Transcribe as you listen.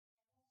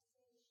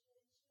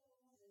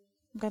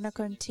I'm going to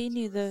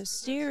continue the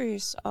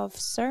series of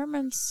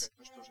sermons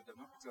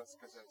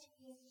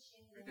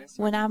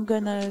when I'm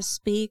going to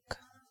speak,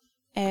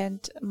 and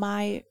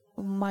my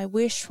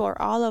wish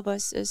for all of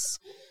us is,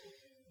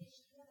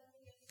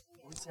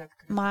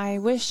 my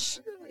wish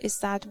is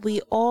that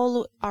we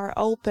all are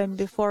open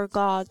before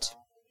God.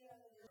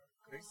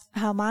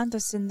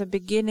 Helmantas in the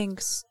beginning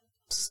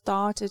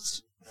started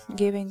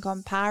giving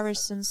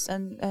comparisons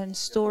and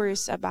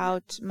stories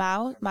about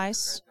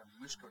mice.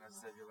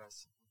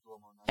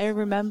 I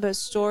remember a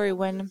story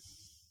when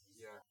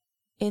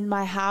in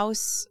my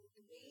house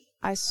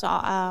I saw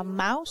a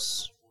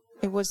mouse.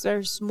 It was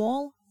very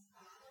small,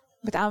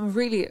 but I'm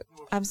afraid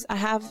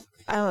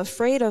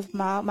of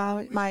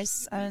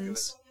mice, and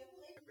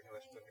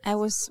I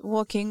was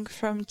walking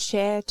from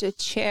chair to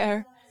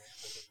chair,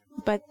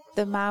 but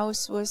the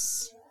mouse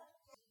was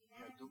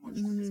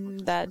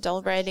dead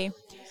already.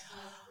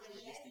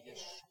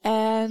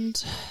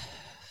 And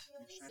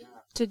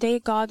today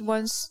God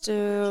wants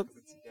to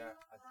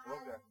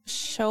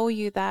show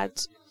you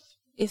that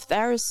if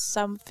there is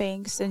some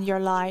things in your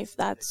life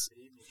that's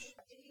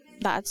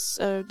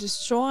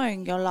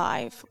destroying your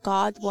life,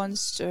 God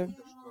wants to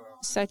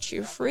set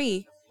you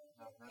free.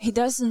 He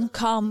doesn't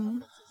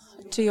come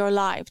to your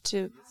life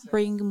to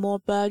bring more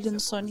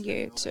burdens on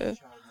you,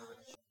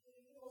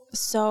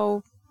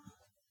 so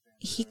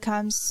He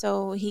comes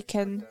so He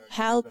can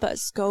help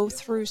us go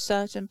through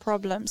certain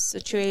problems,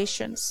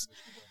 situations,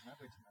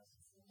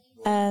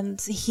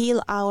 and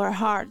heal our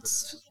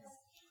hearts.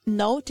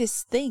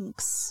 Notice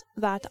things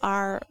that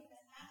are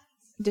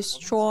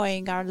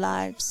destroying our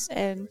lives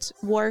and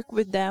work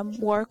with them,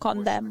 work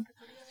on them,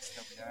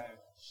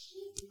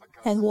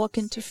 and walk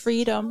into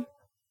freedom.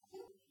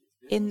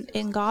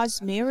 In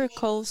God's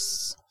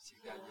miracles,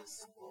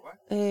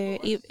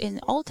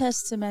 in Old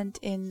Testament,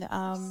 in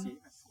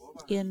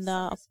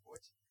the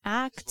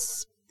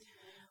Acts,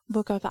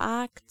 Book of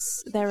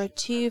Acts, there are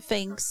two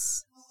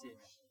things.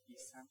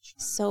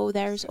 So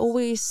there's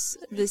always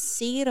the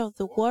seed of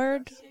the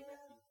word,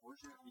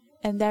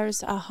 and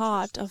there's a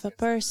heart of a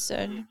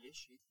person.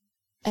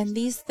 And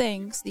these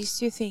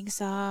two things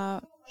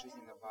are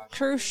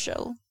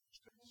crucial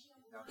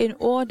in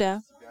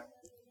order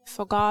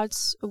for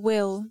God's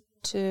will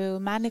to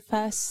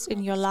manifest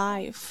in your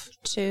life,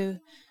 to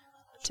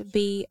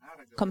be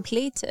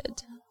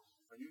completed.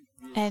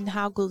 And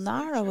how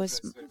Gulnara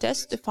was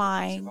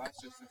testifying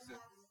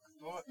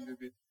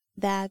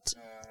that,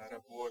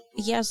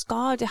 yes,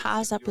 God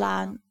has a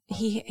plan.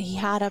 He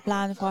had a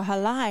plan for her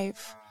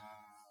life.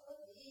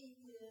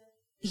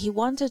 He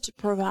wanted to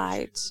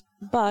provide,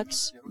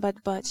 but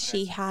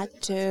she had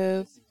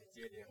to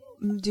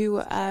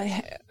do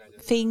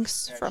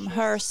things from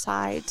her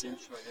side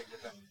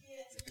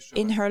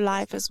in her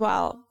life as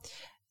well.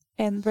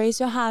 And raise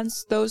your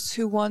hands, those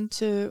who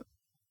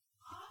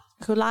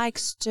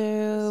likes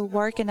to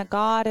work in a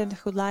garden,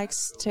 who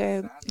likes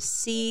to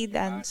seed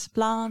and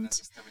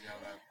plant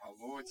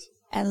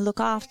and look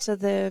after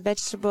the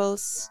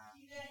vegetables.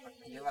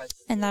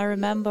 And I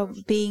remember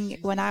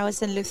when I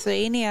was in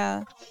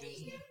Lithuania,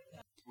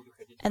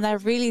 and I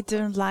really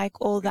didn't like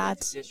all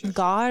that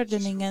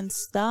gardening and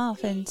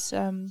stuff. And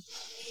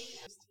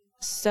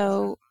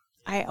so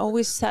I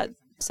always said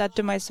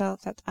to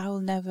myself that I will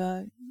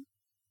never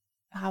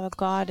have a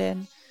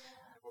garden,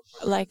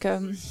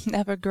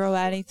 never grow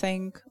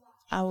anything.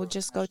 I will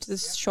just go to the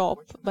shop.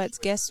 But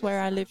guess where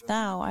I live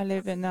now? I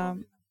live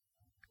in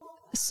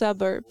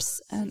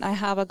suburbs, and I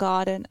have a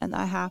garden, and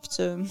I have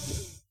to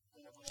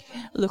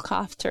look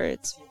after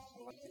it.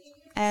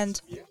 And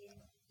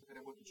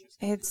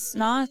it's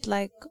not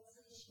like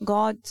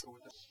God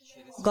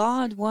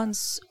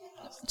wants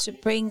to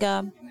bring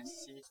a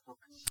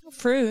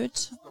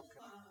fruit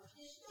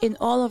in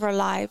all of our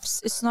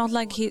lives. It's not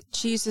like He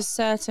chooses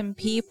certain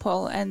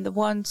people and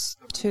wants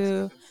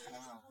to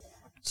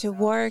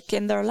work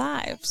in their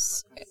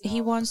lives.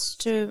 He wants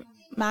to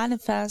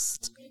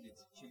manifest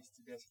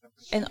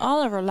in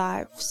all of our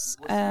lives,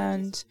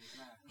 and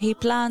He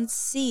plants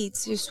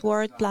seeds. His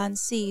word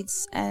plants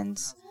seeds, and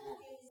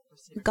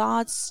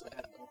God's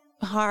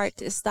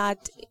heart is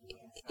that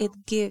it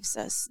gives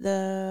us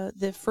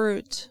the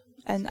fruit,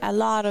 and a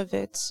lot of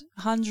it,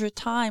 100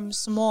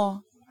 times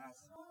more.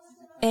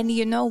 And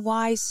you know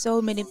why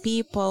so many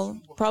people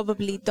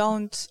probably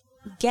don't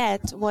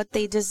get what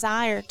they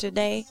desire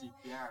today?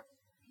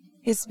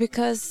 It's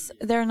because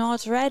they're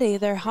not ready.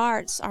 Their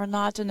hearts are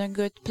not in a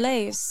good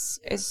place.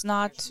 It's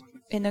not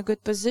in a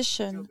good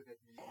position.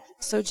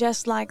 So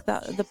just like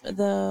the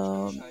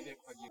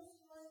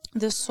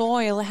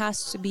soil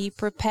has to be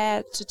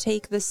prepared to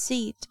take the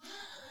seed,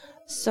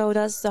 so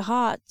does the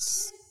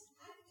hearts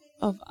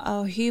of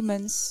our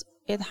humans.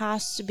 It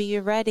has to be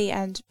ready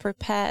and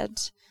prepared.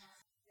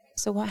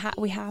 So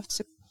we have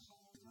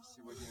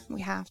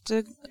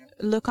to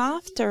look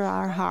after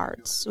our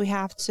hearts. We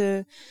have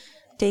to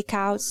take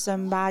out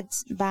some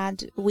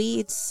bad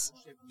weeds.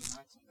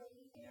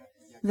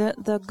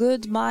 The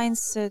good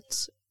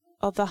mindset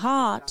of the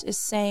heart is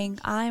saying,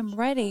 I am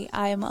ready,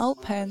 I am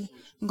open.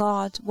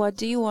 God, what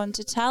do you want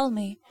to tell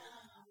me?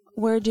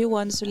 Where do you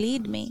want to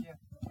lead me?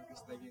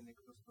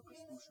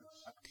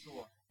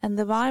 And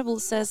the Bible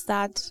says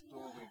that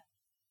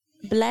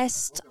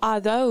blessed are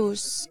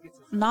those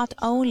not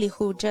only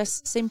who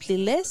just simply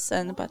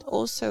listen, but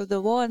also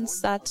the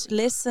ones that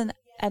listen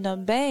and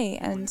obey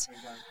and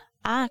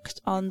act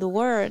on the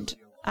word,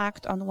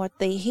 act on what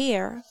they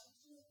hear.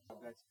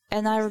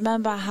 And I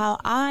remember how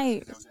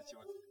I,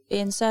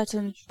 in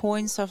certain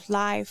points of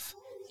life,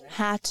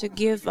 had to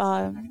give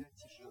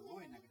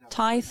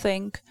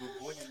tithing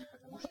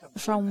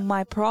from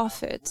my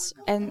profits.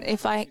 And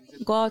if I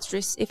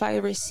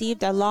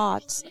received a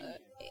lot,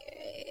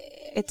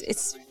 it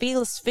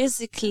feels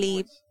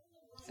physically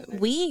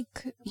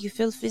weak. You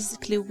feel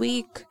physically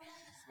weak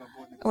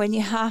when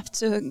you have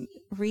to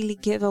really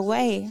give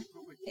away.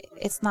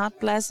 It's not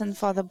pleasant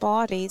for the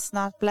body. It's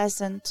not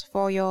pleasant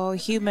for your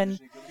human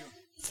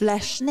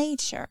flesh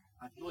nature,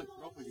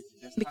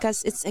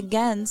 because it's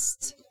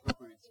against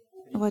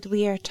what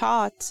we are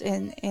taught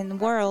in the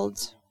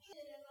world.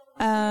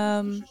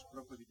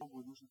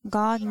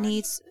 God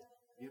needs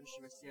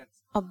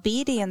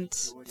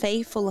obedient,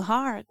 faithful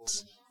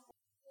heart.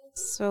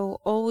 So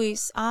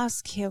always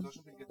ask Him,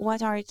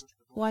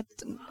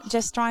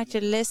 just try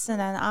to listen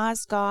and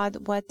ask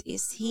God, what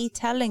is He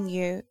telling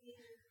you?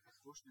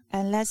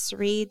 And let's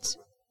read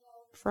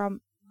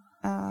from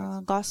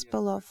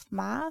Gospel of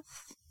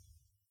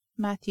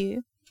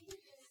Matthew,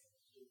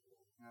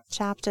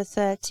 chapter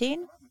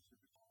 13,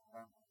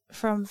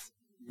 from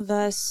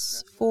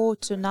verse 4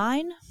 to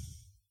 9,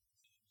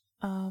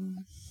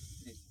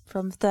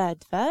 from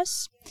 3rd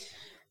verse.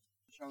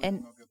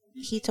 And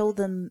He told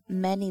them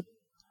many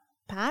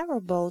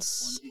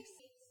parables,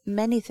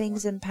 many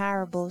things in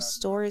parables,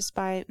 stories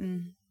by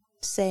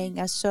saying,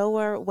 a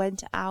sower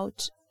went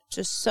out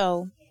to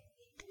sow.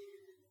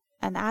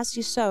 And as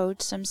he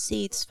sowed, some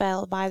seeds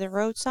fell by the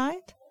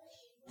roadside,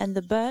 and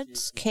the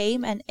birds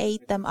came and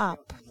ate them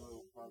up.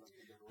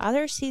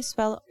 Other seeds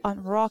fell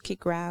on rocky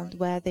ground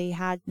where they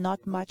had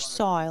not much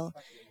soil,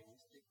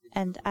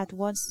 and at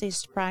once they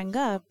sprang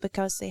up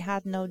because they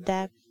had no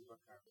depth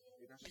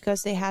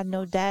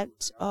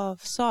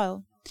of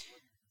soil.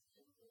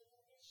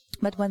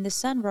 But when the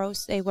sun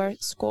rose, they were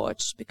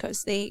scorched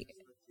because they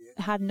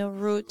had no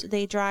root.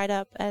 They dried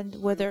up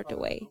and withered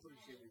away.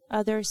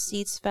 Other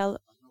seeds fell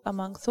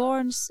among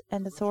thorns,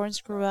 and the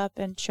thorns grew up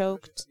and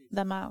choked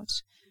them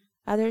out.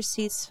 Other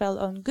seeds fell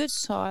on good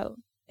soil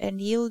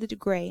and yielded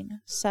grain,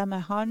 some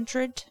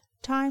 100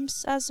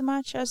 times as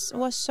much as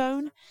was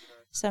sown,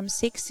 some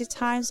 60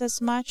 times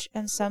as much,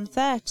 and some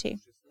 30.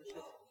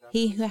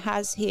 He who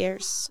has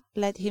ears,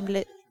 let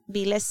him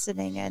be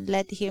listening, and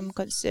let him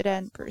consider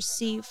and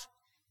perceive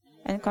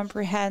and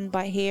comprehend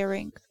by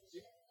hearing.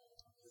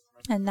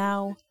 And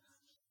now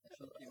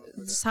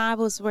the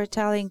disciples were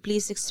telling,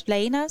 please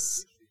explain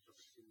us.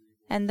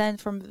 And then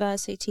from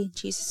verse 18,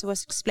 Jesus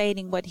was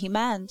explaining what He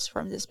meant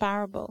from this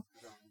parable.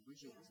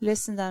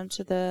 Listen then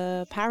to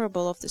the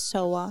parable of the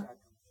sower.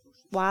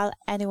 While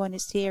anyone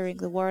is hearing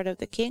the word of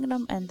the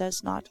kingdom and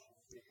does not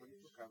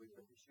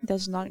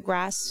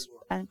grasp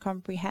and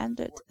comprehend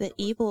it, the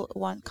evil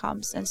one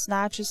comes and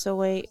snatches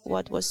away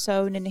what was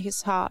sown in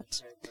his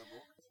heart.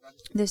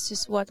 This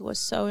is what was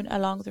sown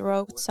along the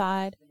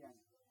roadside.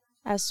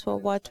 As for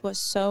what was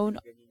sown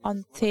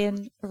on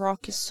thin,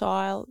 rocky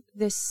soil,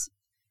 this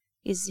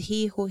is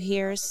he who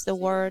hears the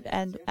word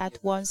and at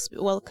once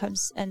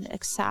welcomes and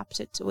accepts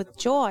it with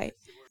joy.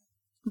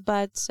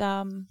 But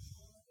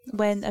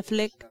when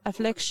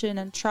affliction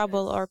and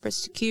trouble or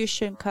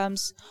persecution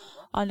comes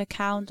on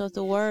account of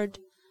the word,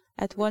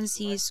 at once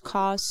he is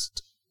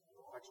caused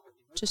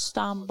to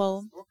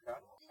stumble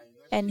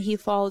and he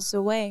falls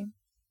away.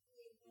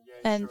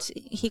 And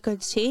he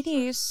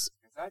continues,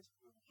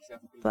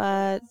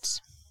 but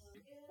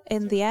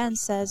in the end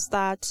says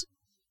that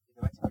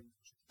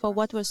for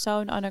what was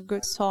sown on a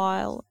good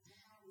soil,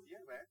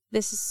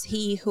 this is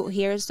he who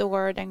hears the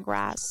word and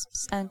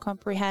grasps and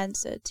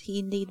comprehends it. He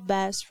indeed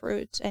bears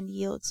fruit and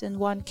yields in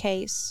one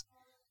case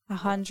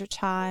 100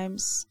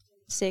 times,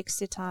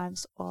 60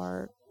 times,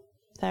 or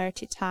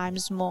 30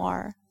 times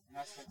more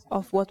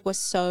of what was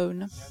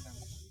sown.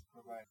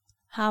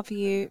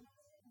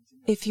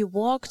 If you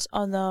walked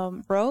on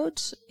a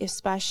road,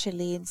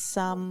 especially in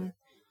some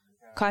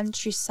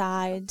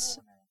countryside,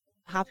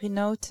 have you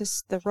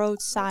noticed the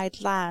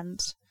roadside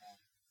land?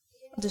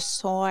 The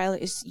soil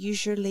is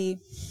usually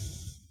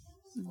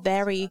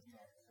very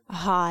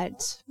hard.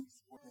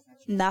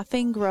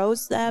 Nothing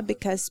grows there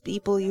because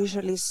people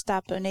usually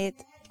step on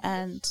it,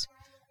 and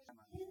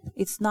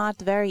it's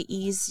not very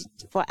easy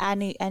for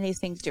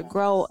anything to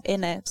grow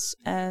in it.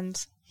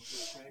 And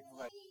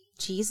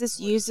Jesus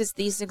uses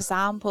these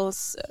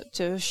examples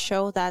to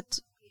show that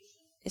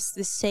it's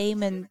the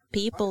same in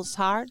people's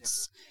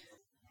hearts.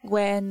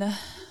 When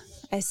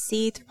a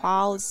seed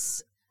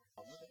falls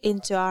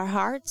into our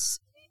hearts,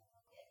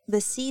 the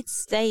seed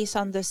stays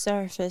on the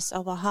surface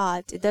of our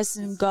heart. It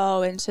doesn't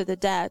go into the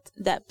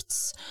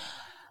depths.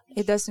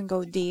 It doesn't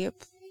go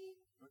deep.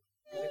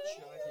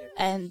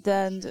 And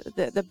then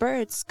the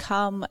birds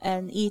come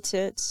and eat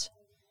it,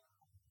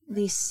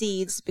 these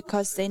seeds,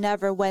 because they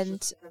never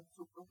went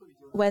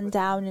went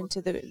down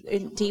into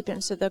deep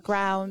into the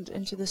ground,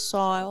 into the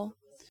soil.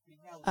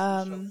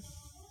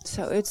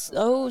 So it's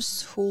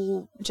those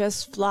who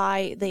just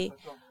fly, they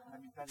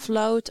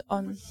float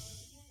on,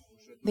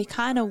 they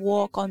kind of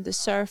walk on the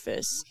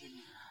surface.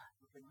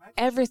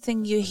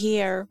 Everything you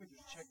hear,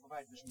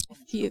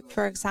 if you,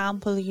 for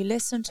example, you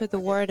listen to the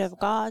word of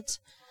God,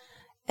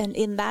 and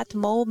in that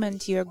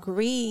moment you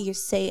agree, you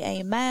say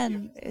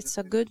amen, it's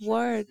a good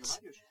word,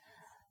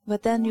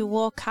 but then you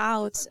walk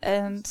out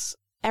and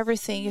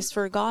everything is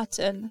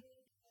forgotten.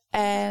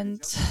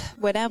 And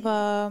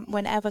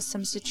whenever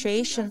some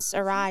situations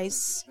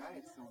arise,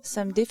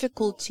 some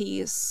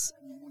difficulties,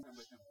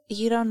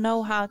 you don't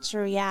know how to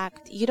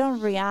react. You don't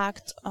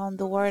react on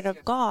the word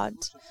of God,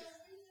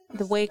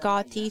 the way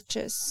God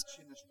teaches,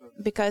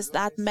 because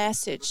that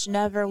message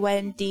never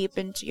went deep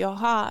into your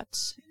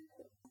heart.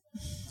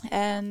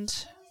 And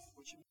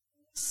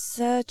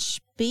such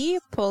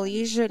people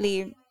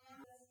usually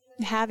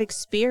have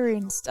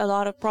experienced a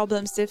lot of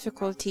problems,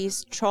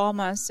 difficulties,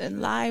 traumas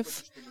in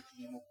life,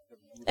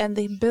 and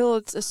they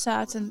build a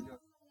certain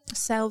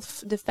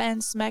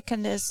self-defense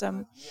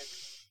mechanism.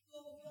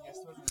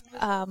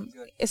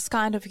 It's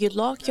kind of, you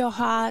lock your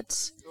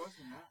heart,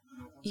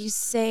 you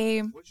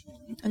say,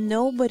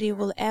 nobody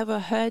will ever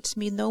hurt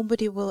me,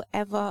 nobody will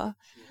ever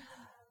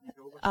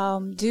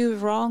do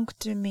wrong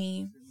to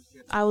me.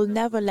 I will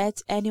never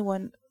let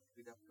anyone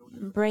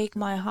break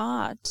my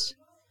heart.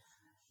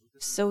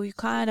 So you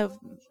kind of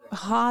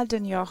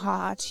harden your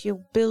heart,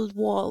 you build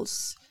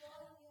walls,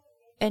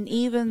 and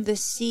even the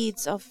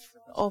seeds of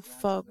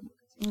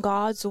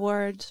God's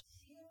word,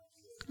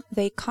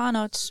 they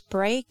cannot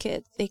break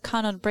it, they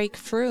cannot break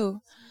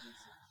through.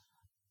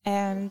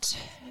 And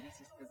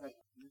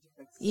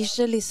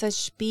usually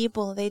such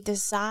people, they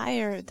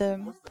desire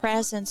the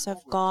presence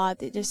of God,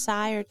 they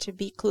desire to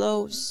be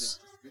close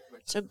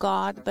to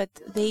God, but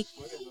they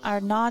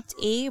are not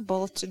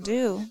able to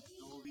do.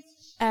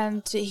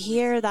 And to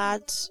hear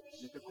that,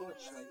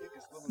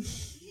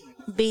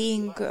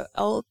 being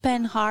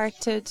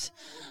open-hearted,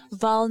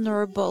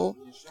 vulnerable,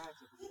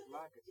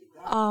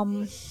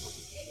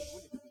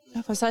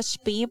 for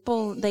such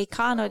people, they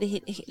cannot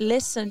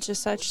listen to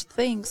such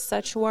things,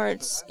 such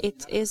words.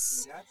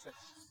 It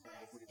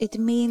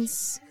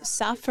means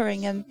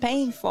suffering and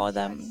pain for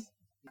them.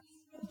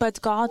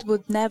 But God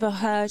would never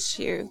hurt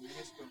you.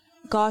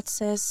 God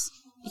says,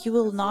 you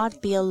will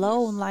not be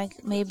alone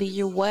like maybe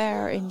you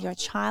were in your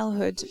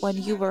childhood when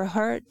you were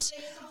hurt.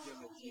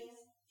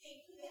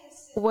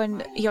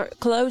 When your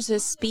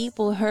closest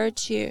people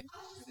hurt you,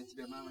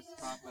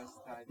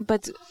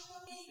 but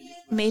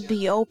maybe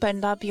you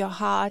opened up your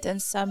heart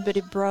and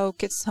somebody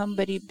broke it,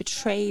 somebody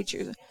betrayed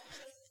you,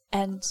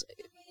 and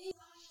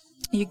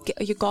you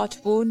got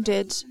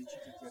wounded.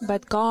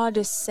 But God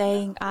is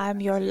saying, I'm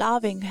your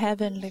loving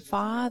Heavenly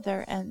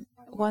Father, and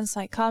once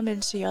I come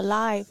into your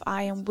life,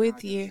 I am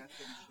with you.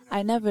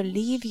 I never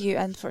leave you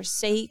and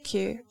forsake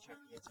you.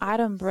 I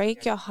don't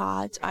break your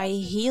heart. I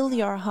heal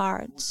your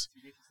heart.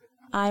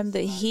 I'm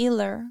the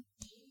healer.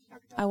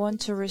 I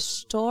want to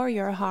restore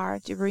your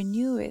heart,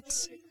 renew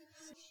it.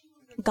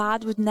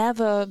 God would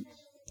never,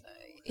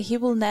 He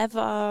will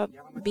never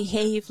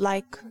behave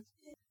like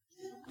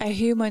a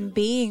human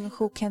being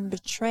who can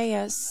betray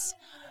us.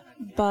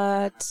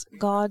 But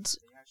God,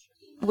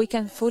 we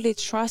can fully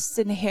trust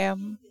in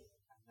Him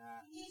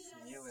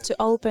to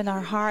open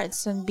our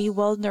hearts and be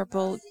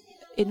vulnerable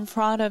in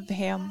front of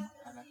Him,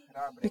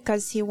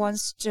 because He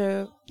wants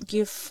to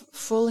give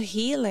full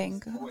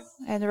healing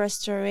and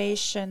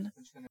restoration.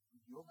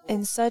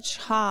 In such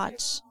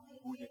heart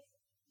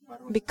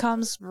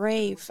becomes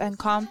brave and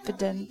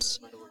confident,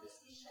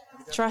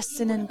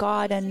 trusting in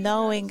God and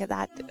knowing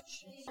that,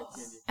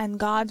 and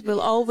God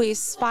will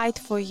always fight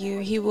for you.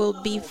 He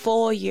will be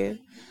for you.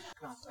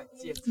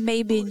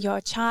 Maybe in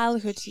your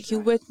childhood you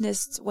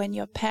witnessed when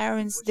your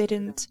parents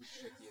didn't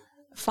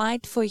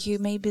fight for you.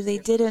 Maybe they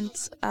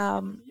didn't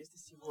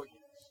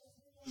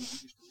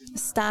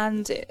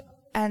stand,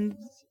 and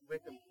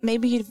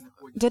maybe you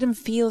didn't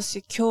feel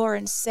secure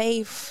and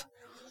safe.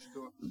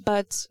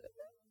 But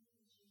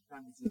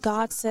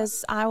God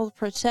says, I will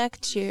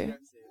protect you.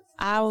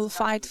 I will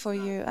fight for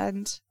you.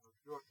 And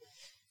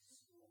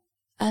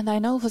I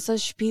know for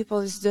such people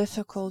it's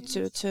difficult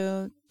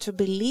to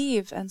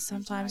believe and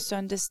sometimes to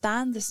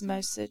understand this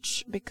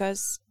message,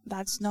 because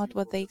that's not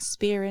what they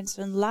experience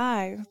in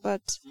life.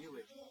 But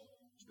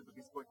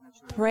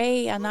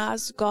pray and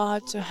ask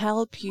God to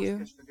help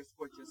you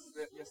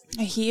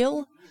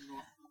heal,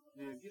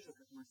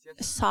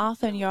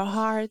 soften your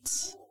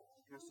hearts,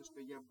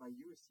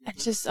 and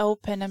just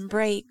open and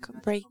break,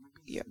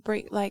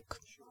 like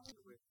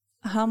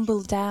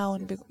humble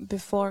down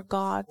before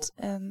God,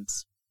 and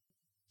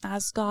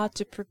ask God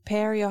to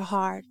prepare your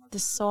heart, the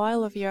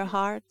soil of your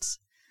heart,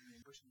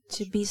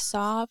 to be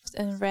soft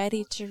and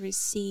ready to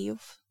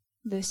receive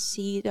the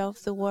seed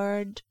of the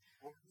word.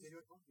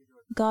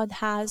 God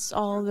has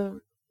all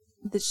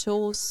the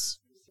tools.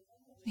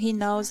 He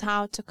knows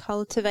how to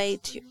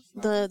cultivate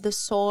the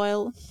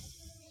soil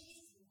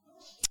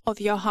of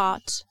your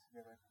heart.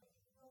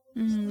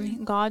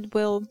 God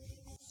will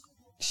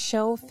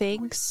show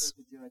things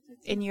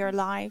in your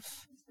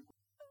life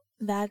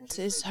that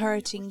is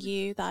hurting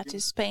you, that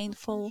is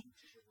painful.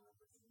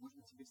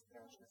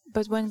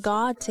 But when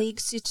God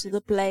takes you to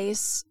the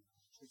place,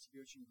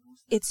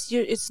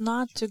 it's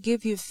not to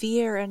give you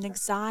fear and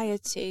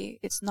anxiety.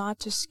 It's not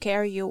to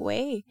scare you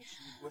away.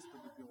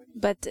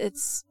 But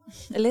it's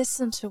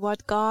listen to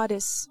what God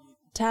is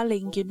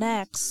telling you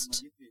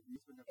next.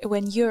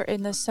 When you're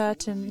in a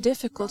certain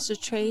difficult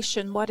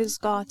situation, what is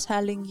God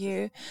telling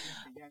you?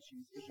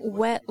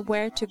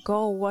 Where to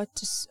go?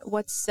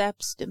 What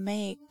steps to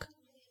make?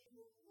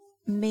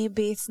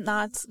 Maybe it's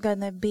not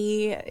gonna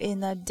be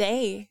in a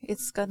day.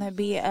 It's gonna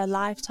be a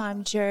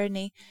lifetime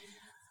journey,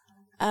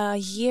 a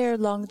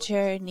year-long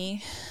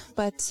journey.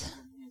 But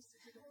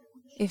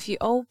if you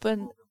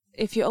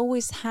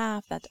always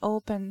have that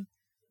open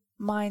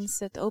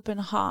mindset, open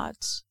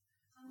heart,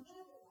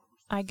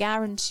 I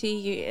guarantee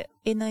you,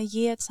 in a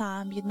year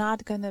time, you're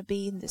not gonna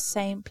be in the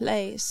same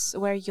place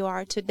where you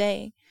are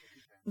today.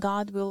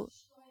 God will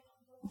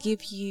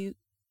give you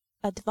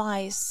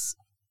advice.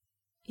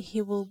 He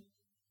will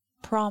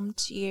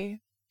prompt you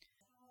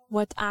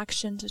what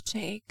action to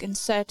take in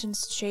certain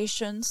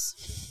situations.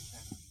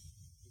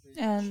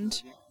 And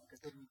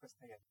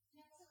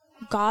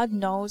God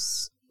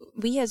knows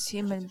we as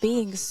human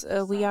beings,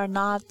 we are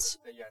not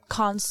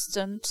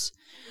constant.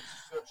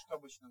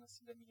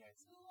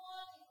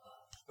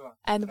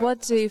 And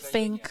what do you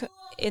think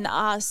in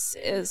us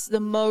is the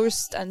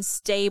most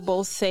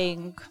unstable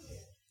thing?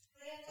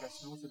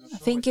 I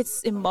think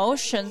it's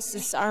emotions,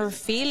 it's our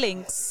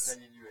feelings.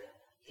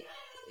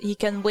 You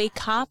can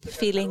wake up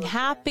feeling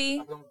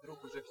happy,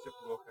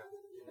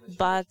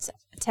 but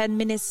 10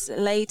 minutes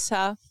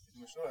later,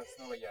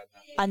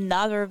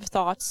 another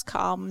thoughts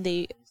come.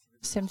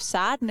 Some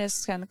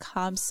sadness can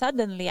come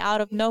suddenly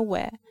out of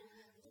nowhere.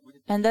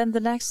 And then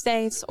the next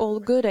day, it's all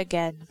good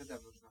again.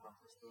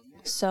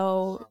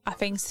 So I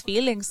think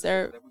feelings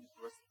are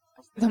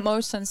the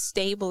most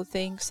unstable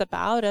things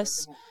about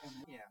us.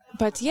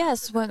 But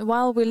yes,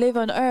 while we live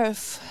on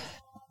earth,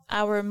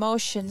 our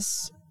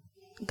emotions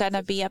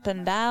gonna be up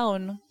and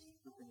down,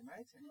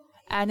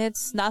 and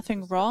it's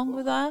nothing wrong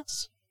with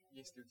that.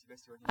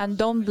 And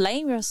don't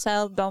blame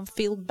yourself, don't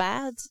feel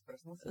bad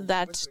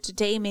that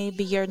today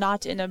maybe you're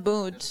not in a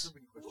mood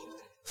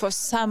for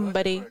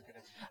somebody.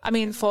 I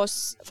mean, for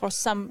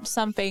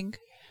something.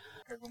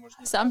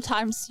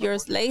 Sometimes you're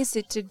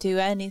lazy to do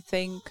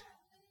anything,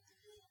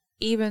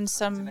 even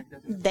some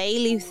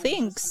daily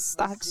things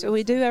that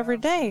we do every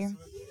day.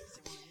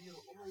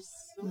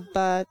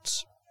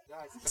 But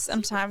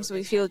sometimes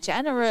we feel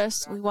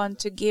generous, we want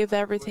to give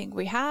everything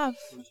we have.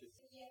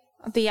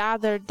 The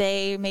other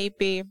day,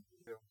 maybe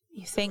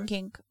you're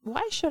thinking,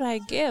 why should I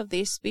give?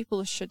 These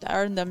people should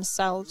earn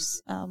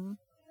themselves.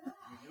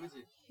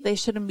 They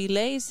shouldn't be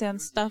lazy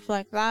and stuff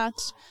like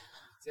that.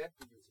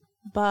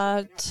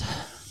 But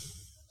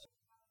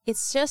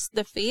it's just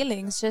the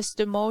feelings, just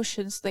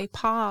emotions. They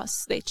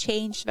pass, they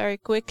change very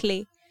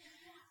quickly.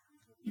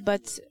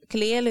 But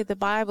clearly the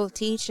Bible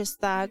teaches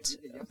that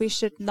we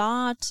should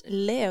not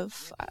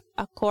live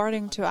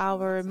according to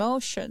our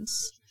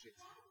emotions.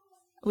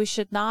 We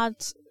should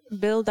not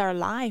build our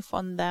life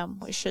on them.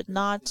 We should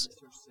not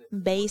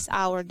base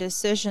our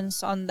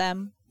decisions on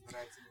them.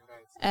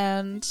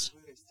 And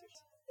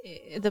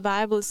the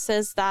Bible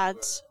says that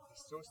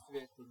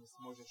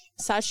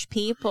such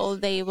people,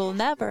 they will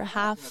never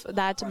have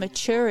that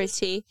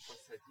maturity.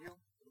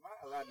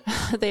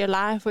 Their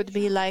life would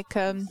be like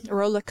a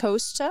roller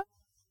coaster,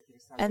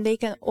 and they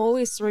can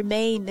always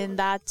remain in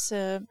that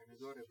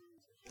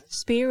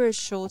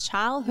spiritual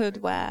childhood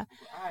where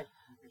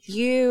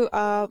you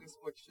are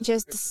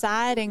just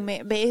deciding,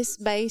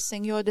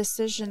 basing your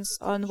decisions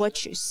on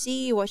what you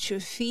see, what you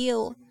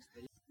feel.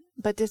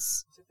 But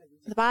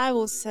the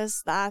Bible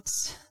says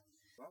that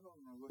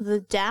the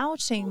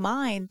doubting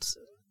mind,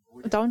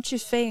 don't you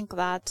think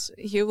that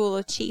you will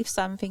achieve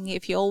something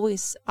if you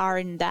always are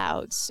in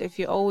doubts, if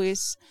you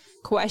always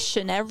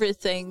question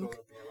everything?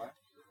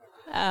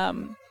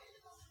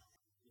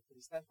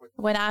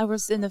 When I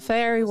was in the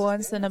ferry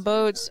once in a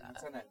boat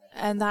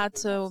and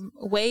that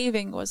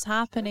waving was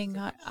happening,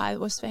 I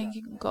was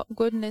thinking,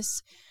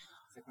 goodness,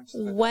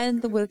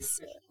 when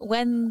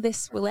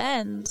this will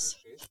end?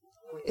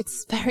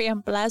 It's very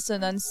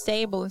unpleasant,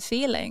 unstable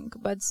feeling.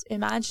 But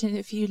imagine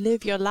if you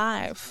live your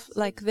life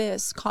like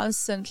this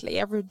constantly,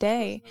 every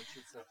day.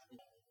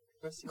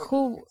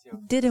 Who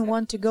didn't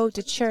want to go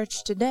to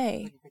church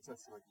today?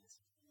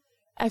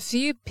 A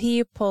few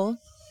people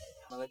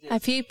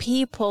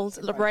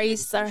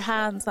raised their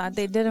hands that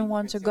they didn't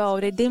want to go.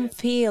 They didn't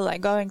feel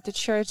like going to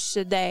church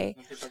today.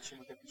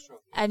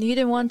 And you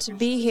didn't want to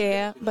be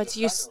here, but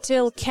you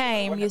still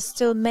came. You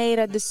still made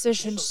a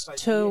decision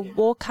to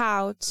walk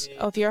out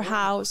of your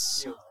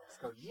house,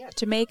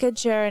 to make a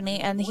journey,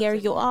 and here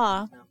you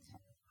are.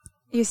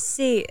 You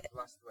see,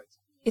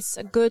 it's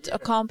a good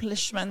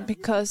accomplishment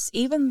because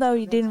even though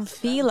you didn't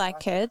feel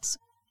like it,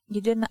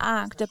 you didn't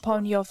act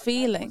upon your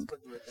feeling.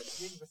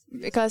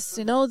 Because,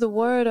 the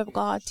Word of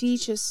God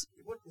teaches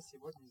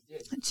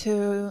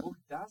to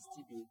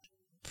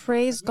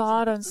praise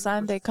God on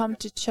Sunday, come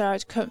to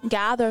church,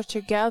 gather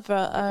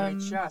together.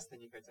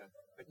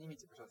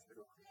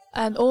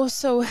 And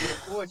also,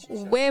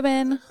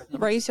 women,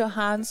 raise your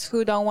hands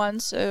who don't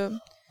want to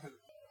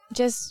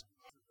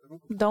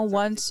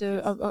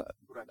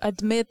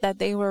admit that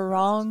they were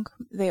wrong.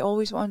 They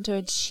always want to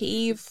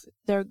achieve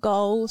their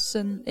goals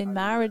in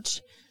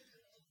marriage.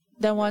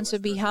 They want to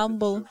be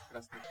humble.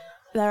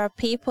 There are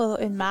people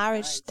in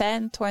marriage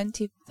 10,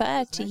 20,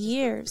 30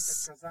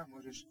 years,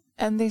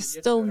 and they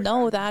still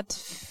know that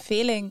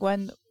feeling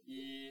when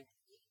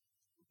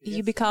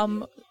you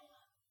become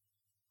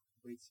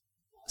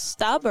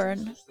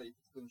stubborn.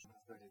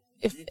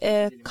 If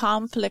a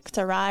conflict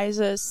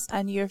arises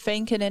and you're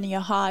thinking in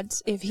your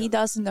heart, if he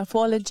doesn't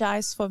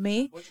apologize for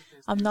me,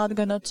 I'm not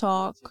going to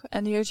talk.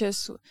 And you're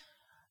just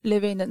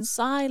living in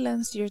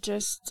silence. You're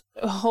just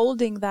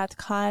holding that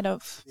kind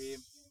of,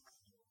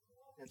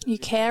 you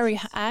carry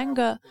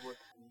anger.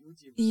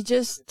 You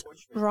just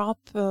rob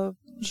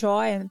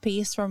joy and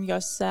peace from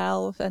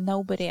yourself and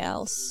nobody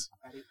else.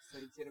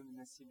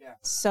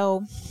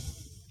 So,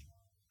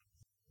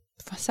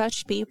 for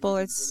such people,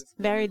 it's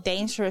very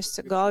dangerous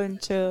to go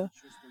into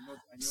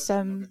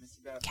some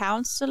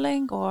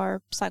counseling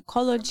or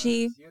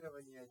psychology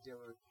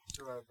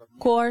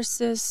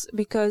courses,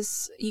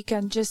 because you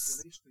can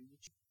just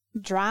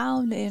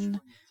drown in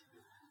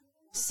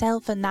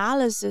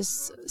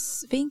self-analysis,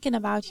 thinking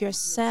about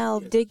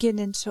yourself, digging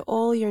into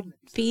all your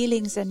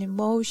feelings and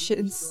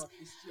emotions.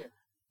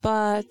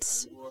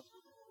 But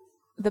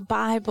the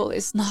Bible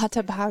is not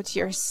about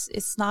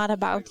it's not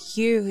about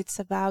you, it's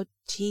about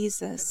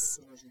Jesus.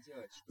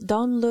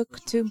 Don't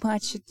look too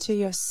much into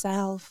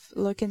yourself,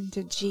 look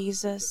into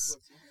Jesus.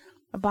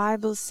 The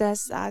Bible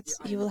says that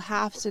you will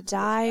have to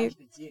die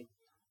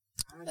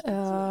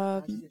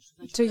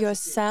to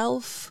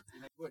yourself,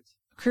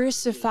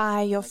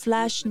 crucify your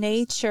flesh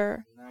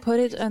nature, put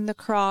it on the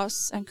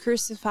cross and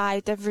crucify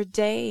it every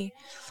day.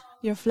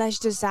 Your flesh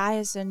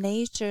desires and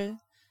nature.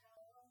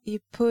 You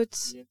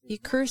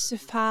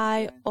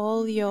crucify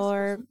all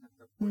your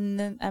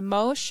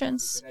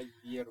emotions,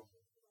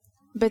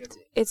 but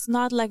it's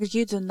not like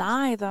you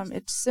deny them.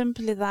 It's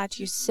simply that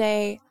you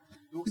say,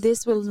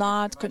 this will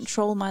not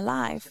control my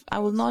life. I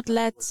will not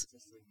let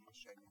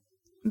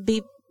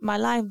my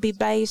life be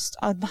based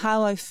on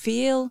how I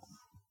feel.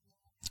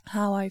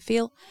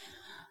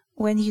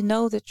 When you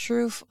know the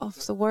truth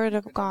of the Word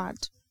of God.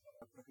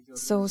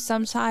 So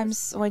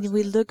sometimes when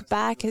we look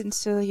back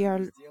into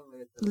your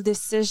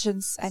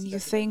decisions and you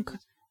think,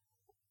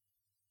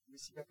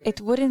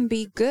 it wouldn't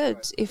be good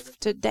if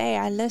today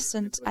I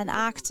listened and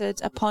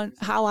acted upon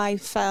how I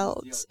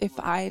felt, if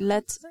I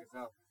let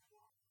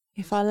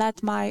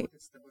my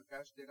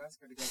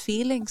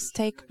feelings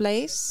take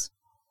place.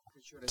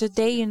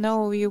 Today,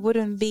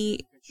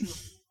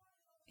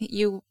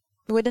 you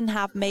wouldn't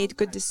have made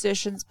good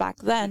decisions back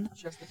then.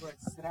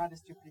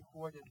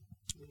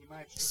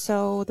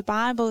 So the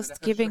Bible is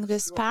giving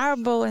this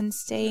parable and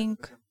saying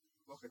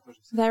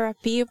there are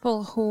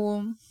people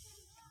who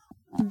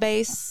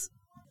base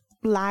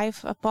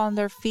life upon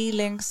their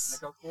feelings.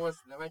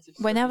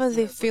 Whenever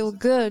they feel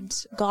good,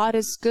 God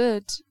is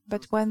good.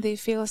 But when they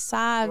feel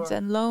sad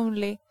and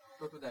lonely,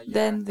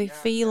 then they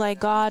feel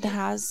like God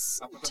has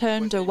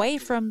turned away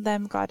from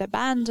them, God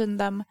abandoned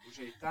them.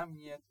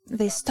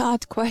 They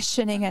start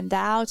questioning and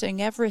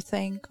doubting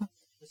everything,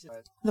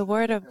 the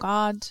Word of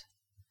God.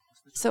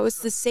 So it's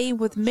the same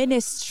with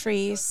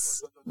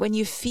ministries. When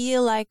you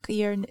feel like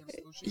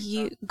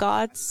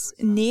God's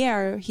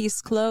near,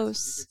 He's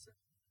close.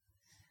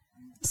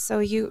 So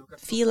you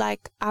feel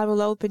like, I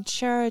will open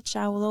church,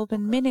 I will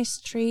open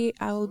ministry,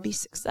 I will be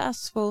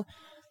successful.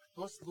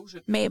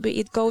 Maybe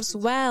it goes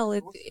well,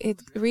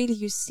 it really,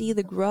 you see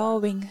the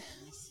growing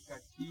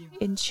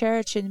in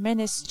church, in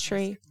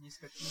ministry.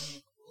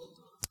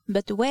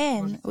 But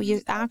when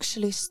you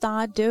actually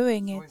start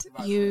doing it,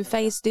 you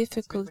face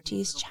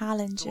difficulties,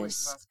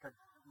 challenges.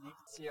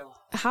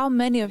 How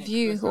many of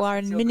you who are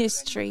in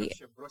ministry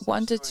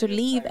wanted to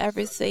leave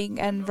everything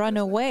and run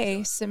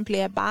away,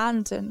 simply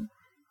abandon?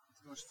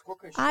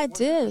 I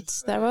did.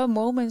 There were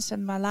moments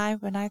in my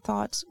life when I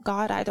thought,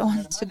 God, I don't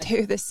want to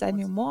do this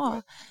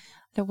anymore.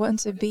 I don't want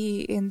to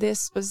be in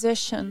this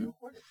position.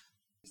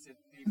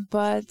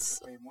 But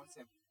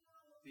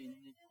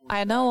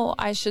I know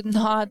I should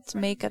not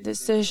make a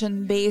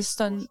decision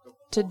based on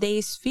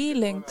today's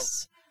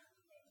feelings.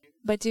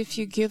 But if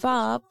you give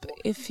up,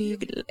 if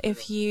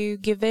you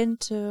give in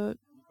to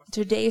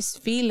today's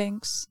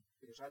feelings,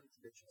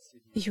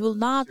 you will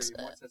not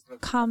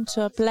come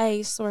to a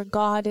place where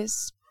God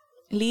is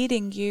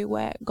leading you,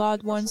 where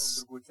God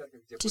wants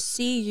to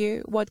see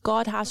you, what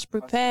God has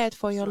prepared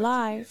for your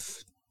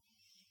life.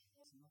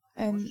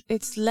 And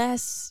it's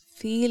less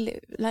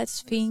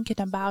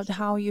thinking about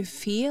how you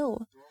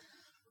feel.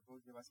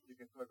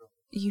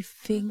 You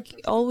think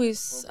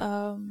always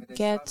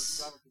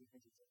get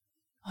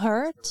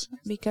hurt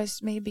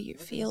because maybe you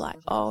feel like,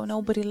 oh,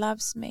 nobody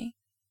loves me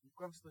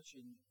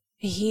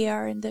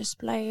here in this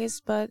place.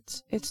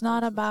 But it's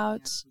not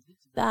about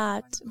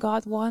that.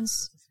 God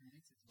wants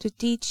to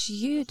teach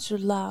you to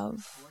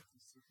love.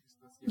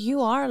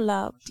 You are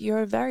loved.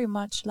 You're very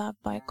much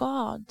loved by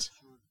God.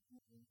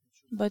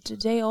 But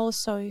today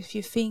also, if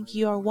you think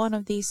you are one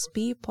of these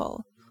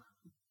people,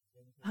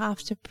 you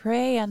have to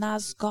pray and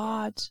ask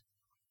God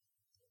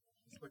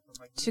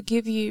to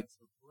give you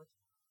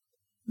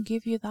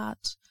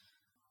that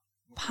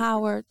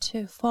power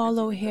to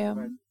follow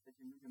Him,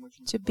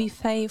 to be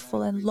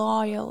faithful and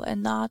loyal,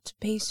 and not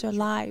base your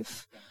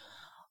life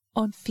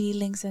on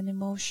feelings and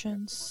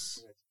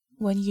emotions.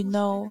 When you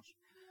know,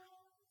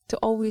 to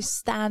always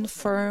stand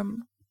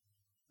firm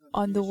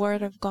on the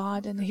Word of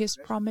God and His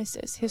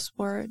promises, His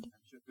Word.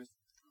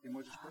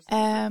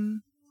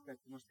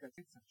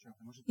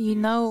 You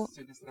know,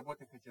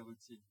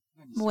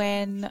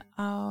 when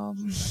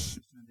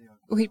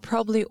we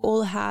probably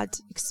all had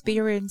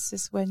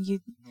experiences when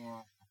you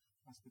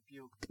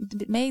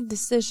made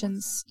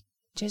decisions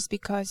just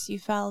because you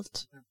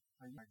felt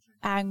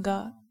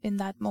anger in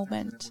that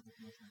moment.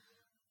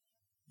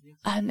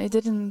 And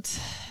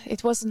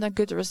it wasn't a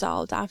good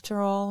result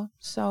after all.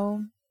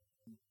 So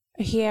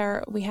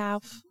here we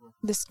have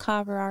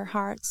discover our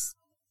hearts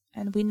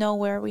and we know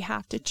where we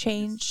have to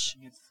change.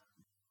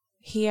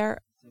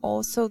 Here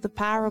also the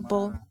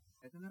parable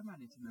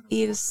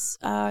is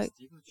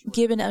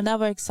given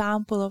another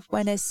example of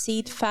when a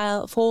seed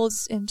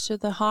falls into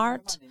the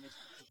heart.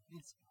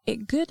 A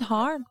good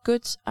heart,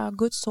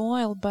 good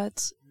soil,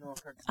 but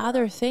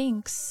other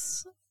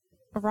things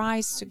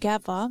rise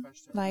together,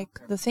 like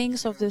the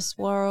things of this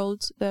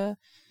world, the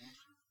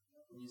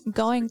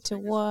going to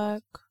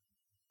work,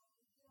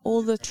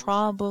 all the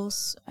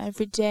troubles,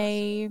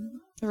 everyday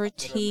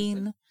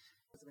routine.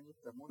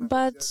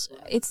 But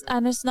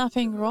there's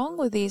nothing wrong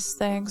with these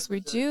things.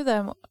 We do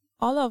them.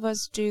 All of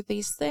us do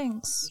these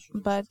things.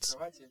 But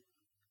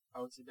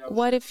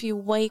what if you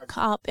wake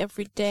up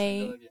every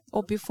day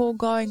or before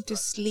going to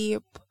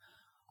sleep,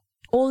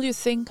 all you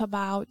think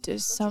about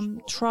is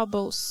some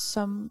troubles,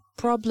 some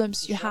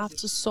problems you have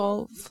to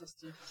solve.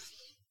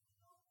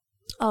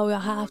 Oh, I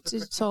have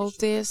to solve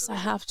this, I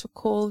have to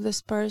call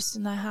this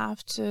person, I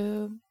have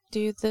to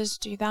do this,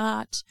 do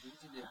that.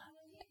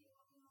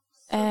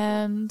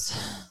 And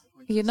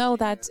you know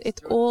that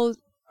it all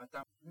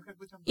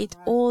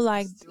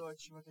like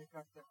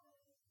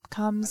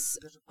comes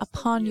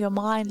upon your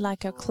mind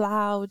like a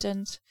cloud,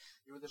 and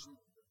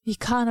you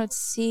cannot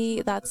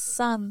see that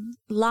sun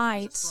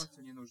light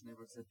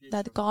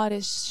that God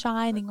is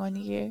shining on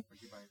you.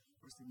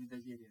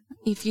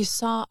 If you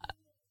saw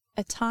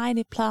a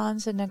tiny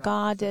plant in a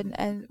garden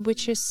and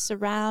which is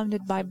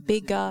surrounded by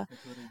bigger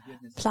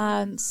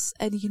plants,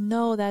 and you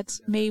know that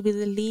maybe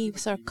the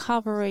leaves are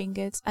covering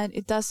it and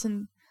it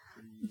doesn't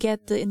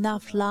get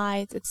enough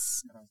light,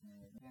 it's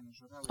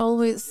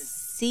always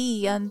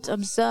see and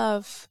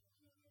observe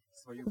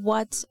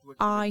what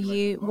are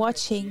you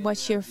watching,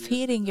 what you're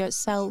feeding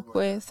yourself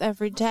with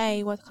every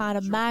day, what kind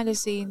of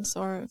magazines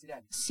or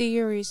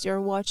series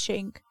you're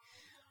watching.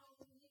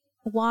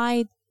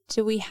 Why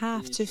do we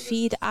have to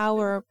feed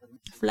our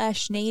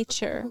flesh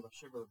nature?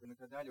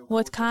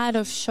 What kind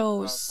of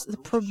shows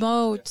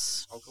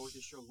promote?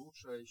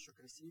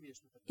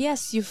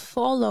 Yes, you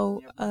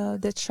follow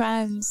the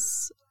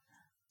trends,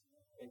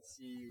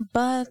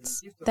 but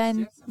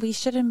then we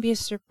shouldn't be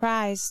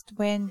surprised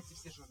when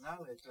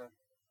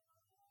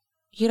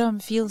you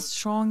don't feel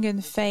strong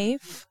in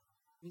faith,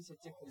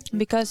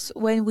 because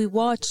when we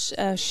watch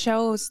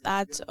shows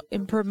that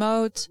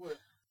promote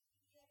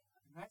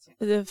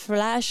the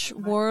flesh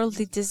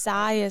worldly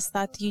desires,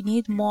 that you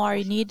need more,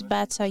 you need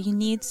better, you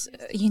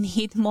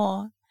need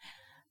more.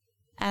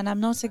 And I'm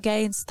not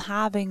against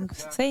having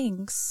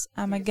things.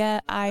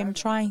 I'm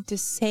trying to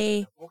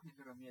say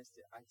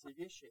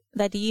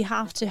that you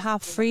have to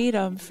have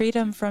freedom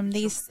from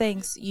these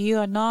things. You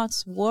are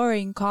not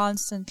worrying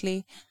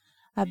constantly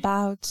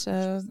about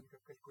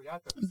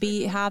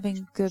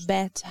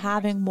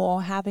having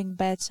more, having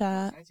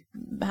better,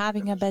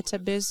 having a better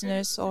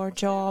business or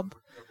job.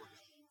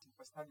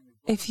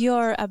 If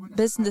you're a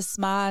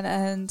businessman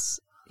and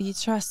you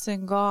trust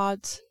in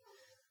God,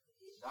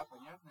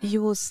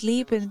 you will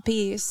sleep in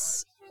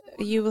peace.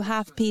 You will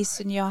have peace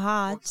in your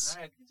heart,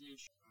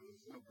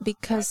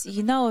 because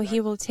you know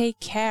He will take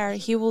care.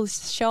 He will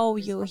show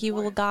you. He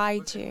will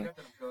guide you.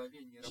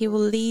 He will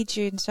lead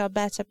you into a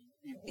better.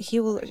 He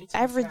will,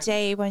 every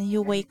day when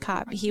you wake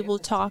up, He will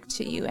talk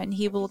to you and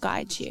He will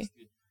guide you.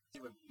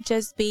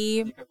 Just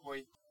be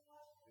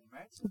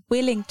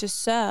willing to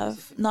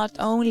serve, not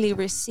only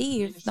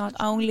receive, not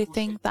only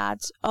think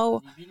that,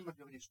 oh,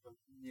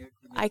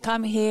 I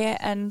come here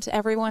and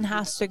everyone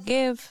has to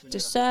give, to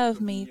serve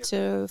me,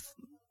 to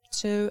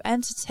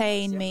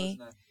entertain me.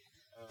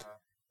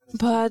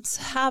 But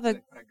have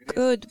a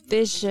good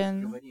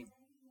vision,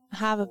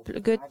 have a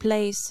good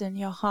place in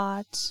your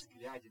heart,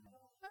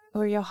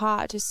 where your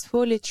heart is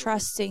fully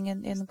trusting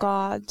in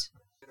God,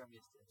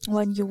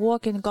 when you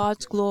walk in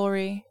God's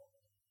glory.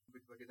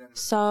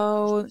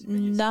 So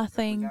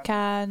nothing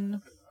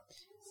can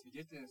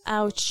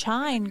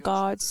outshine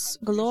God's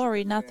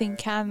glory, nothing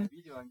can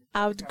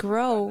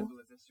outgrow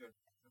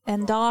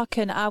and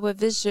darken our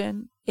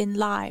vision in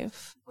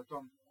life.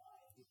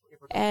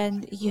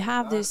 And you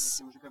have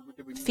this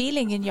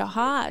feeling in your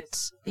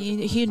heart,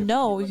 you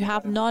know, you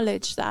have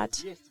knowledge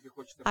that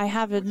I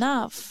have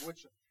enough.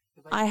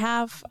 I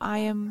have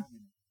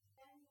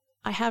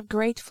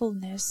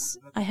gratefulness.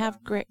 I have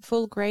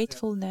full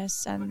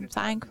gratefulness and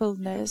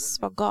thankfulness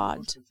for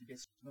God.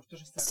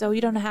 So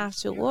you don't have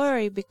to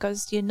worry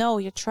because you know,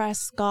 you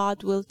trust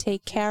God will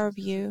take care of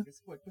you.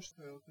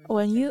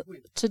 When you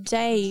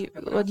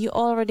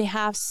already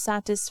have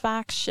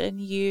satisfaction,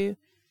 you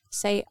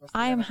say,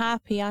 I am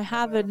happy, I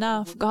have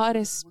enough, God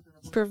is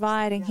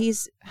providing,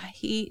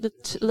 He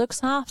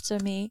looks after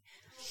me.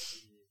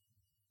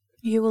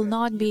 You will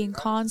not be in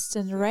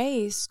constant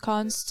race,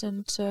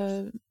 constant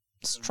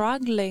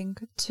struggling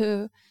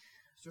to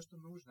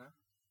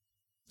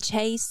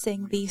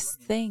chasing these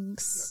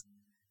things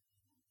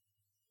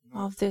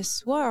of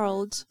this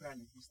world.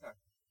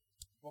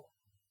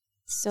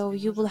 So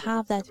you will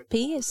have that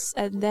peace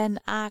and then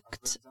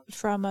act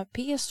from a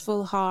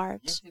peaceful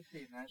heart.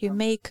 You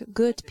make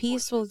good,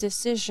 peaceful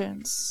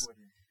decisions,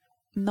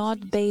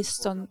 not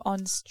based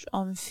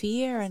on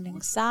fear and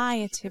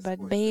anxiety,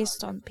 but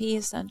based on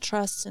peace and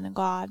trust in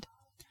God.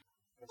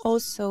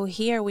 Also,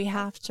 here we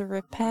have to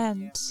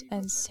repent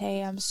and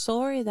say, I'm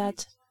sorry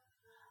that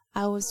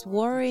I was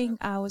worrying,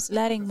 I was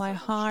letting my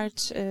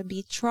heart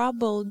be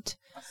troubled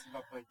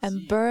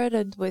and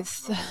burdened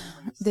with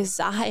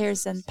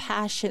desires and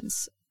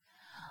passions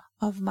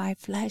of my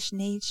flesh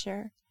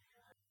nature.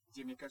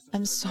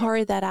 I'm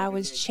sorry that I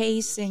was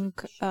chasing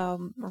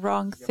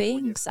wrong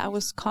things. I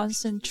was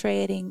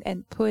concentrating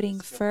and putting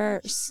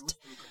first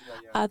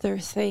other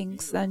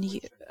things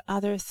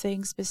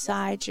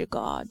besides you,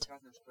 God.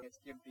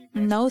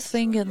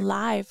 Nothing in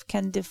life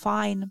can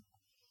define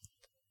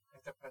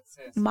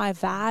my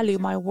value,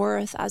 my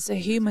worth as a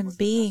human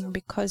being,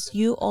 because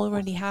you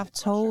already have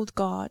told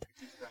God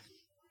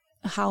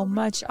how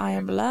much I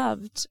am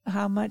loved,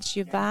 how much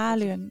you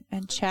value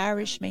and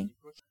cherish me.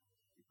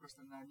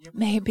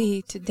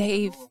 Maybe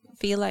today you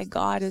feel like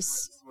God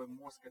is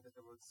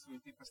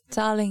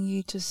telling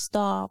you to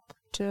stop,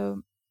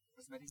 to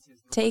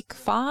take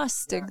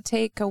fasting,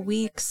 take a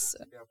week's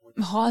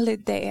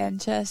holiday and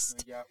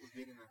just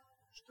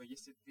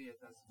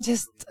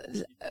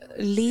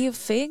leave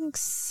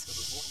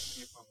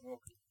things,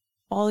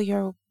 all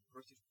your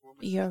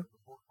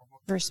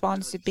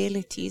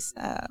responsibilities.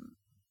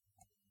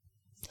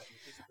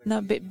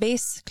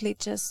 Basically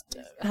just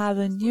have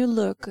a new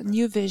look,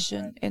 new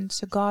vision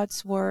into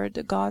God's word.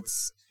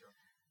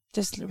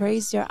 Just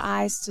raise your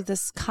eyes to the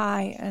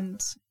sky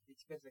and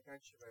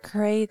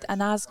create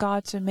and ask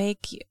God to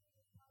make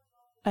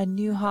a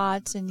new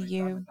heart in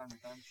you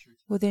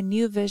with a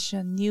new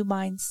vision, new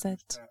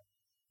mindset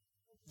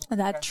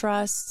that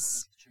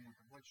trusts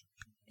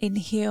in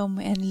Him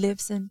and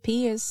lives in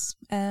peace.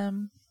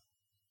 That's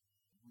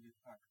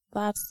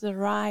the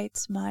right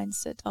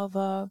mindset of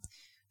a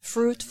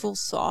fruitful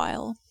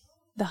soil,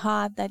 the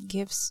heart that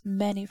gives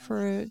many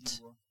fruit.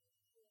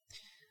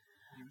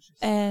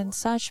 And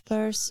such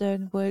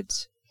person would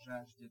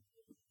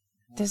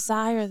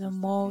desire the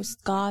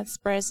most God's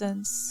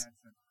presence.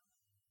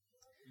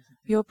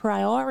 Your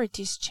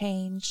priorities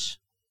change.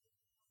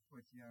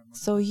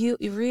 So you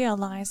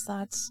realize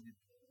that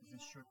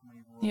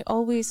you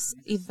always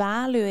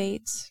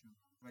evaluate.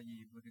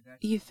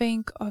 You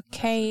think,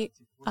 okay,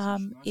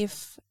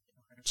 if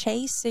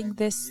chasing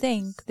this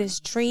thing, this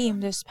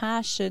dream, this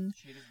passion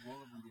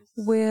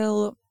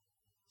will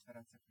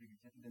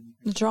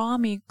draw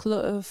me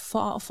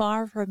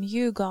far from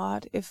you,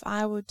 God, if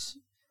I would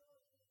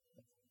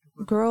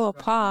grow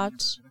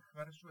apart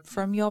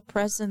from your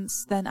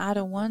presence, then I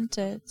don't want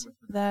it.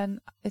 Then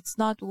it's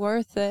not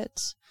worth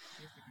it.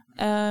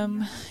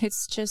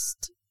 It's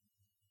just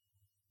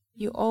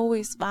you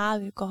always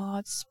value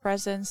God's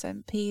presence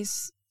and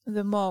peace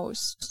the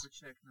most.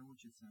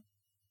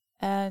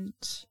 And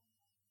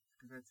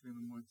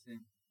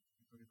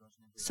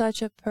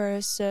such a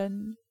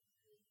person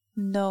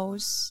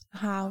knows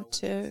how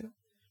to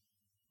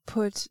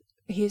put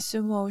his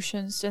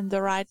emotions in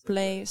the right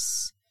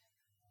place.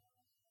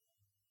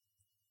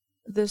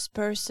 This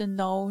person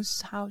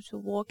knows how to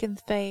walk in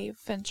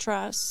faith and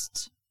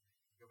trust.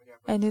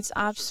 And it's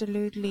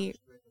absolutely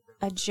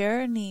a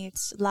journey.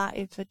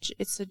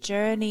 It's a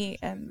journey,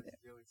 and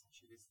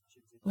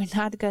we're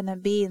not going to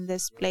be in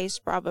this place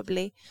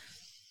probably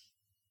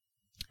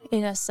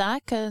in a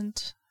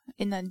second,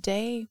 in a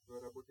day.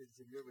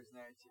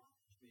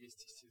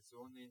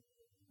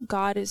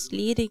 God is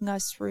leading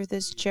us through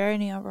this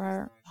journey of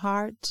our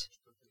heart,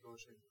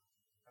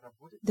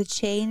 the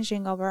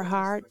changing of our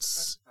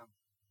hearts.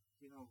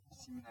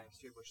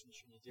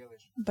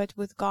 But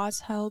with God's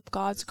help,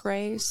 God's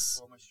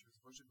grace,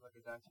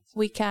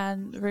 we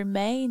can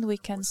remain, we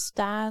can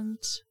stand.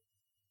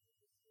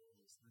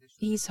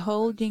 He's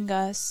holding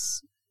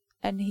us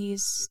and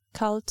He's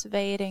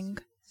cultivating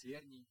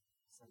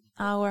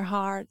our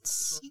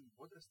hearts.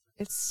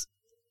 It's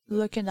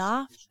looking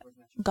after.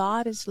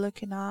 God is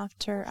looking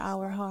after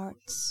our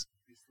hearts.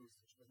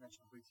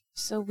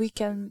 So we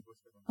can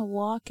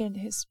walk in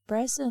His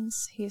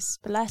presence, His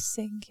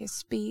blessing,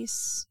 His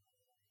peace,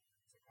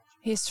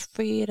 His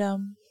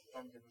freedom.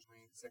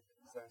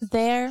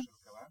 There,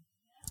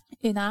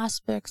 in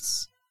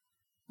aspects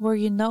where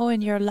you know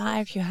in your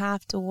life you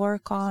have to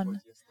work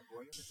on,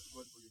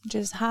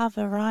 just have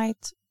a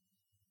right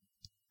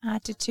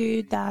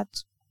attitude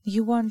that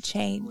you won't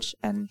change,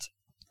 and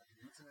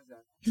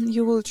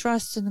you will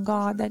trust in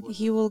God that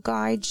He will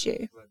guide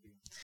you.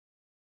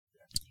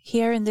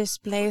 Here in this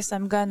place,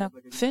 I'm gonna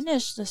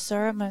finish the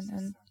sermon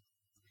and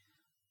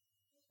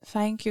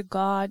thank you,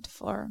 God,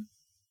 for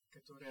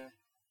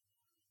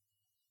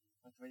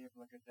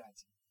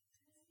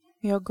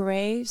your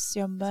grace,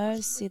 your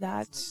mercy,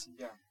 that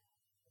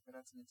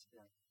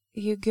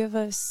you give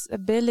us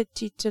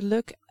ability to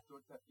look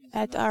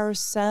at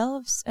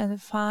ourselves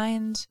and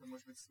find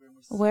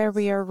where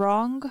we are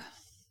wrong,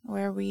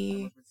 where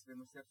we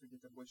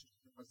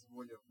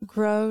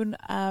grown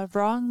a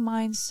wrong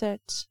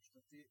mindset,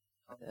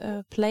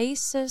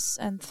 places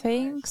and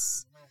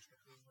things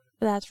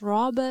that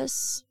rob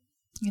us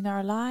in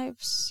our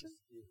lives,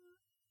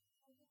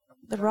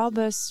 that rob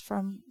us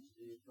from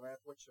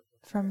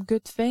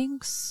good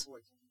things.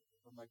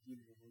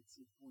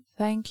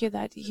 Thank you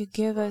that you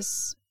give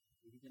us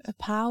a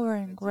power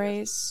and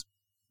grace,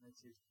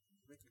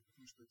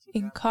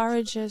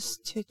 encourage us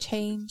to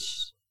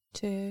change,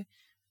 to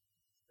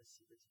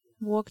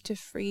walk to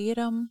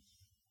freedom.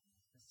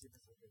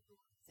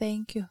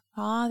 Thank you,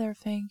 Father.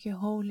 Thank you,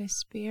 Holy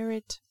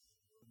Spirit,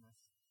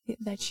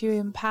 that you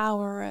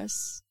empower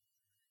us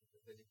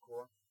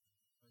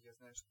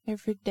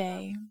every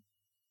day.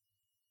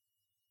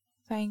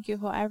 Thank you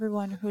for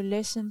everyone who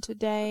listened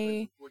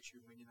today.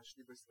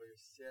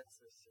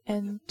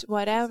 And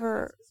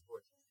whatever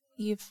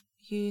you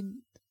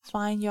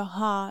find your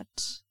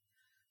heart,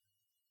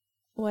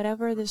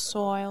 whatever the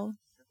soil,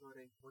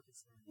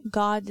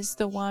 God is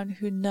the one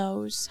who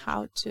knows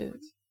how to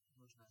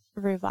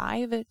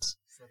revive it,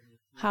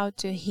 how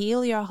to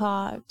heal your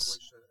heart,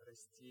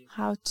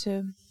 how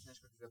to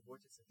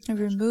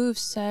remove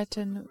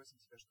certain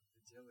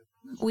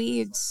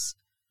weeds,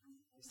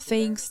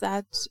 things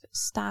that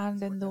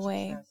stand in the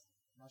way,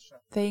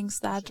 things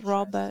that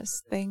rob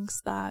us,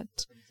 things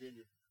that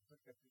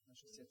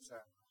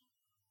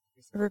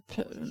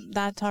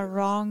are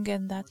wrong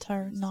and that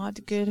are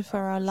not good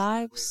for our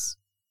lives.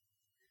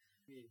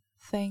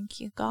 Thank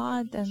you,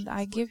 God, and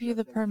I give you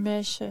the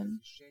permission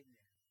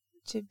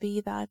to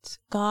be that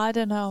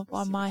gardener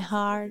of my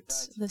heart,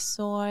 the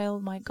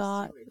soil, my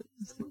God,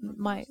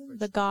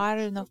 the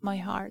garden of my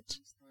heart.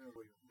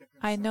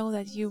 I know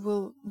that you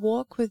will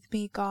walk with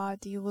me,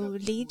 God. You will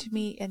lead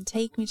me and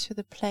take me to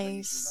the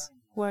place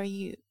where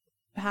you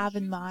have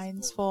in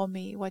mind for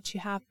me, what you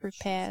have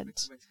prepared.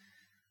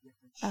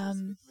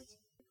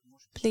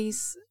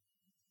 Please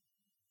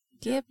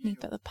give me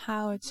the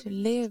power to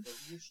live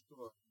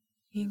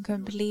in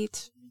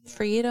complete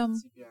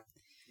freedom,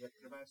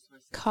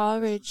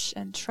 courage,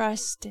 and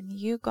trust in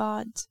you,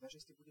 God.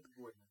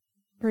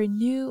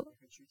 Renew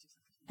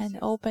and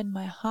open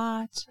my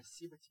heart.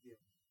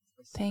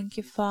 Thank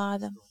you,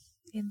 Father,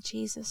 in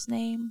Jesus'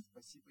 name.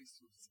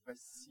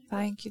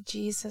 Thank you,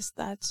 Jesus,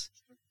 that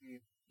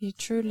you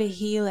truly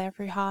heal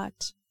every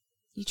heart.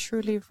 You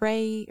truly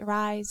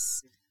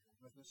rise.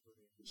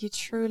 You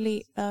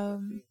truly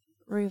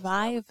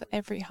revive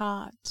every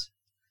heart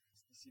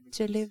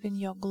to live in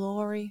your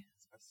glory,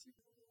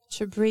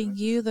 to bring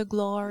you the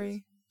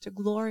glory, to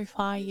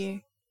glorify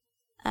you.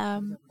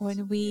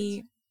 When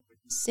we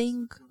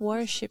sing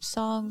worship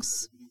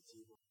songs,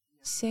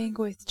 sing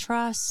with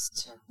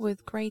trust,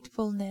 with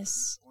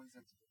gratefulness,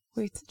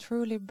 with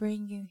truly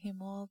bringing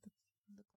Him all the